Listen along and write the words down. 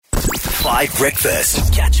5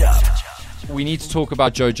 Breakfast. Catch up. We need to talk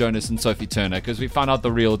about Joe Jonas and Sophie Turner because we found out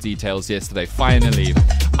the real details yesterday, finally.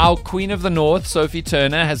 Our Queen of the North, Sophie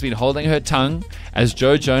Turner, has been holding her tongue as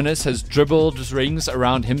Joe Jonas has dribbled rings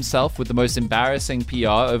around himself with the most embarrassing PR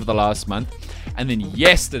over the last month. And then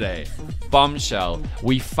yesterday, bombshell,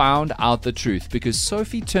 we found out the truth because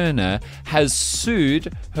Sophie Turner has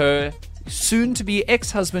sued her soon-to-be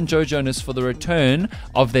ex-husband Joe Jonas for the return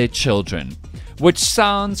of their children. Which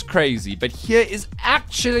sounds crazy, but here is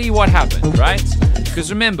actually what happened, right? Because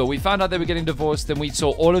remember, we found out they were getting divorced, then we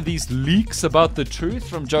saw all of these leaks about the truth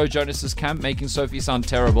from Joe Jonas's camp, making Sophie sound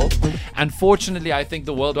terrible. And fortunately, I think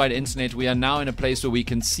the worldwide internet, we are now in a place where we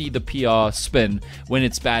can see the PR spin when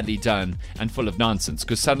it's badly done and full of nonsense.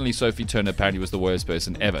 Because suddenly Sophie Turner apparently was the worst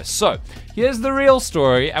person ever. So, here's the real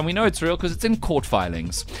story, and we know it's real because it's in court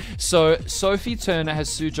filings. So, Sophie Turner has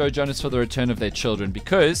sued Joe Jonas for the return of their children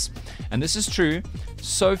because, and this is true,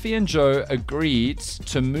 Sophie and Joe agreed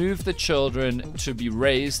to move the children to be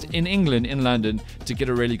raised in England, in London, to get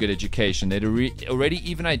a really good education. They'd already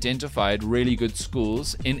even identified really good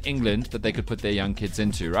schools in England that they could put their young kids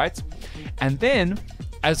into, right? And then,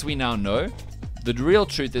 as we now know, the real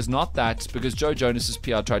truth is not that, because Joe Jonas's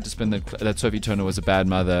PR tried to spin that Sophie Turner was a bad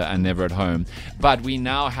mother and never at home. But we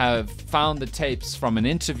now have found the tapes from an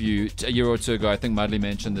interview a year or two ago. I think Madly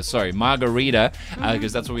mentioned this. Sorry, Margarita,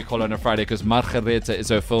 because that's what we call her on a Friday, because Margarita is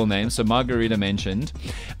her full name. So Margarita mentioned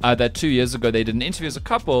that 2 years ago they did an interview as a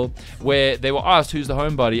couple where they were asked who's the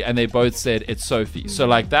homebody, and they both said it's Sophie. So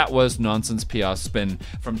like that was nonsense PR spin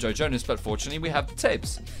from Joe Jonas, but fortunately we have the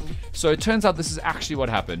tapes. So it turns out this is actually what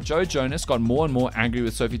happened. Joe Jonas got more and more angry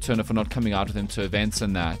with Sophie Turner for not coming out with him to events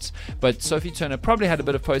and that. But Sophie Turner probably had a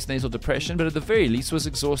bit of postnatal depression, but at the very least was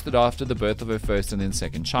exhausted after the birth of her first and then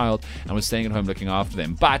second child and was staying at home looking after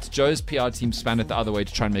them. But Joe's PR team spun it the other way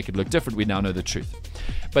to try and make it look different. We now know the truth.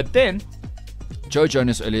 But then Joe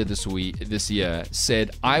Jonas earlier this year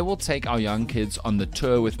said, I will take our young kids on the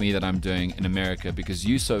tour with me that I'm doing in America because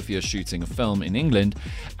you, Sophie, are shooting a film in England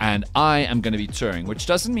and I am going to be touring, which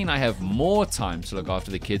doesn't mean I have more time to look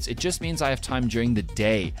after the kids. It just means I have time during the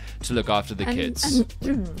day to look after the kids.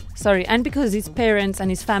 And because his parents and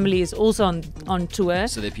his family is also on tour.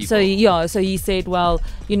 So they're people. So he said, well,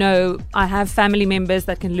 you know, I have family members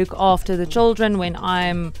that can look after the children when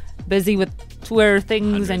I'm busy with tour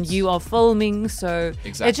things and you are filming, so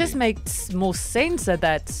exactly. It just makes more sense at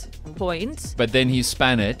that point. But then he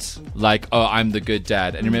span it like, oh, I'm the good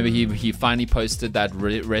dad. And remember, he finally posted that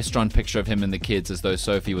restaurant picture of him and the kids as though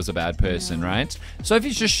Sophie was a bad person, right?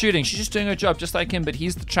 Sophie's just shooting. She's just doing her job just like him, but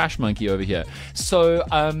he's the trash monkey over here. So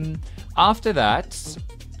after that,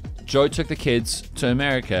 Joe took the kids to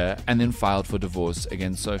America and then filed for divorce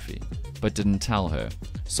against Sophie, but didn't tell her.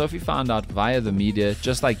 Sophie found out via the media,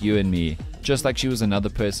 just like you and me, just like she was another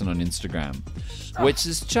person on Instagram, which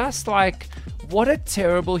is just like, what a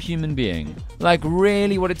terrible human being. Like,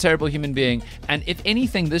 really, what a terrible human being. And if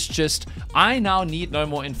anything, I now need no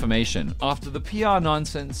more information. After the PR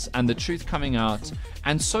nonsense and the truth coming out,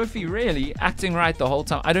 and Sophie really acting right the whole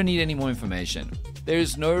time, I don't need any more information. There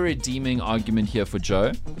is no redeeming argument here for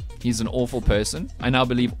Joe. He's an awful person. I now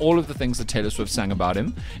believe all of the things that Taylor Swift sang about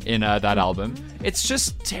him in that album. It's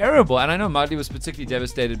just terrible. And I know Madly was particularly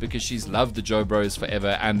devastated because she's loved the Joe Bros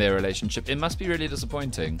forever and their relationship. It must be really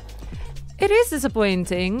disappointing. It is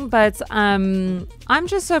disappointing, but I'm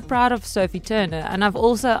just so proud of Sophie Turner, and I've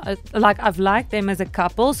also I've liked them as a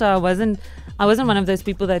couple. So I wasn't one of those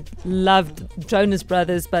people that loved Jonas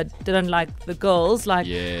Brothers but didn't like the girls.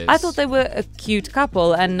 Yes. I thought they were a cute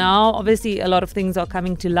couple, and now obviously a lot of things are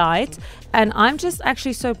coming to light, and I'm just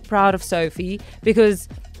actually so proud of Sophie because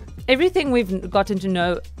everything we've gotten to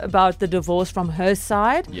know about the divorce from her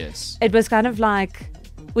side, yes, it was kind of like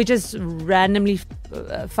we just randomly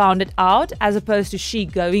found it out, as opposed to she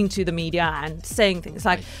going to the media and saying things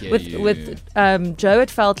like with Joe. It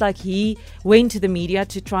felt like he went to the media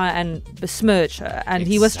to try and besmirch her, and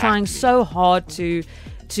he was trying so hard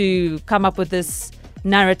to come up with this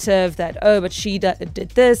narrative that, oh, but she did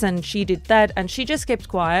this and she did that, and she just kept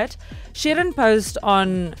quiet. She didn't post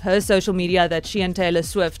on her social media that she and Taylor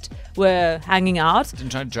Swift were hanging out. Didn't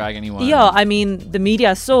try to drag anyone. Yeah, I mean, the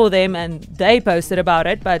media saw them and they posted about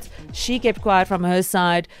it, but she kept quiet from her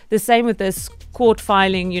side. The same with this court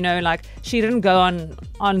filing, like she didn't go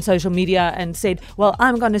on social media and said, well,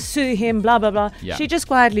 I'm going to sue him, blah, blah, blah. Yeah. She just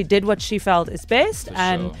quietly did what she felt is best.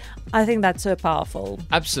 Sure. I think that's so powerful.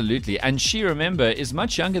 Absolutely. And she, remember, is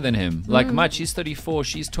much younger than him. Much. He's 34,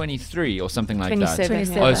 she's 23 or something like 27,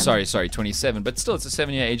 that. yeah. Oh, sorry, 27. But still, it's a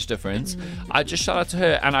 7-year age difference. I just shout out to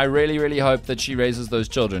her, and I really, really hope that she raises those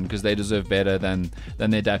children because they deserve better than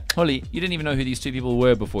their dad. Holly, you didn't even know who these two people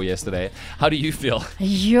were before yesterday. How do you feel?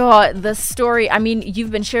 Yeah, the story. I mean,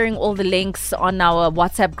 you've been sharing all the links on our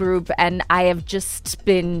WhatsApp group, and I have just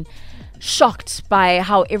been shocked by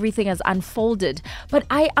how everything has unfolded. But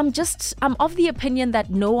I'm of the opinion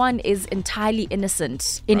that no one is entirely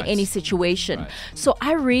innocent in any situation. Right. So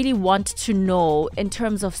I really want to know, in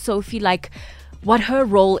terms of Sophie, like, what her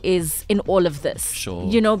role is in all of this.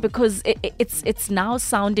 Sure. Because it's now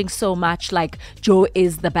sounding so much like Joe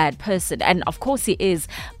is the bad person. And of course he is.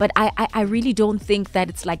 But I really don't think that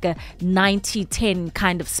it's like a 90-10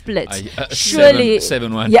 kind of split. Surely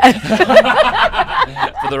 7-1. Yeah.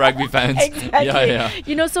 For the rugby fans.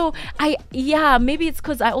 Exactly. Yeah. So maybe it's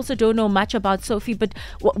because I also don't know much about Sophie, but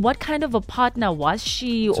what kind of a partner was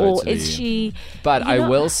she? Or is she... But I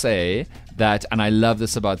will say that, and I love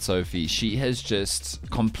this about Sophie, she has just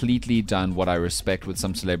completely done what I respect with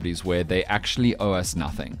some celebrities, where they actually owe us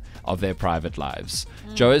nothing of their private lives.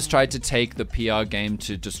 Joe has tried to take the PR game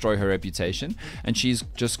to destroy her reputation, and she's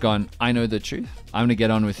just gone, I know the truth, I'm going to get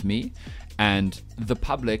on with me, and the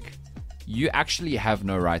public, you actually have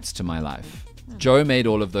no rights to my life. Joe made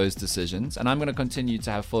all of those decisions, and I'm going to continue to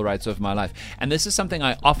have full rights over my life. And this is something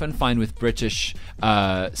I often find with British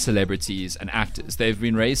celebrities and actors. They've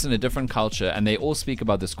been raised in a different culture, and they all speak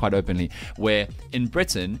about this quite openly, where in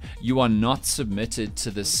Britain, you are not submitted to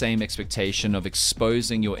the same expectation of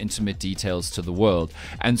exposing your intimate details to the world.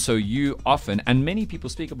 And so you often, and many people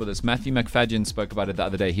speak about this, Matthew McFadden spoke about it the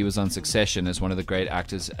other day. He was on Succession as one of the great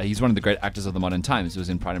actors. He's one of the great actors of the modern times. He was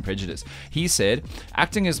in Pride and Prejudice. He said,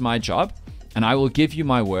 acting is my job, and I will give you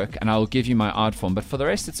my work, and I will give you my art form, but for the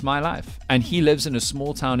rest, it's my life. And he lives in a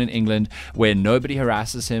small town in England where nobody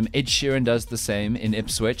harasses him. Ed Sheeran does the same in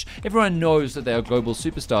Ipswich. Everyone knows that they are global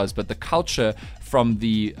superstars, but the culture from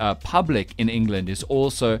the public in England is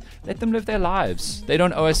also, let them live their lives. They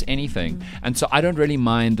don't owe us anything. And so I don't really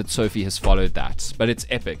mind that Sophie has followed that, but it's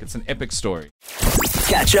epic. It's an epic story.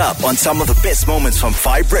 Catch up on some of the best moments from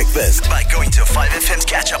 5 Breakfast by going to 5FM's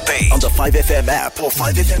catch-up page on the 5FM app or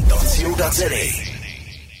 5FM.co.za.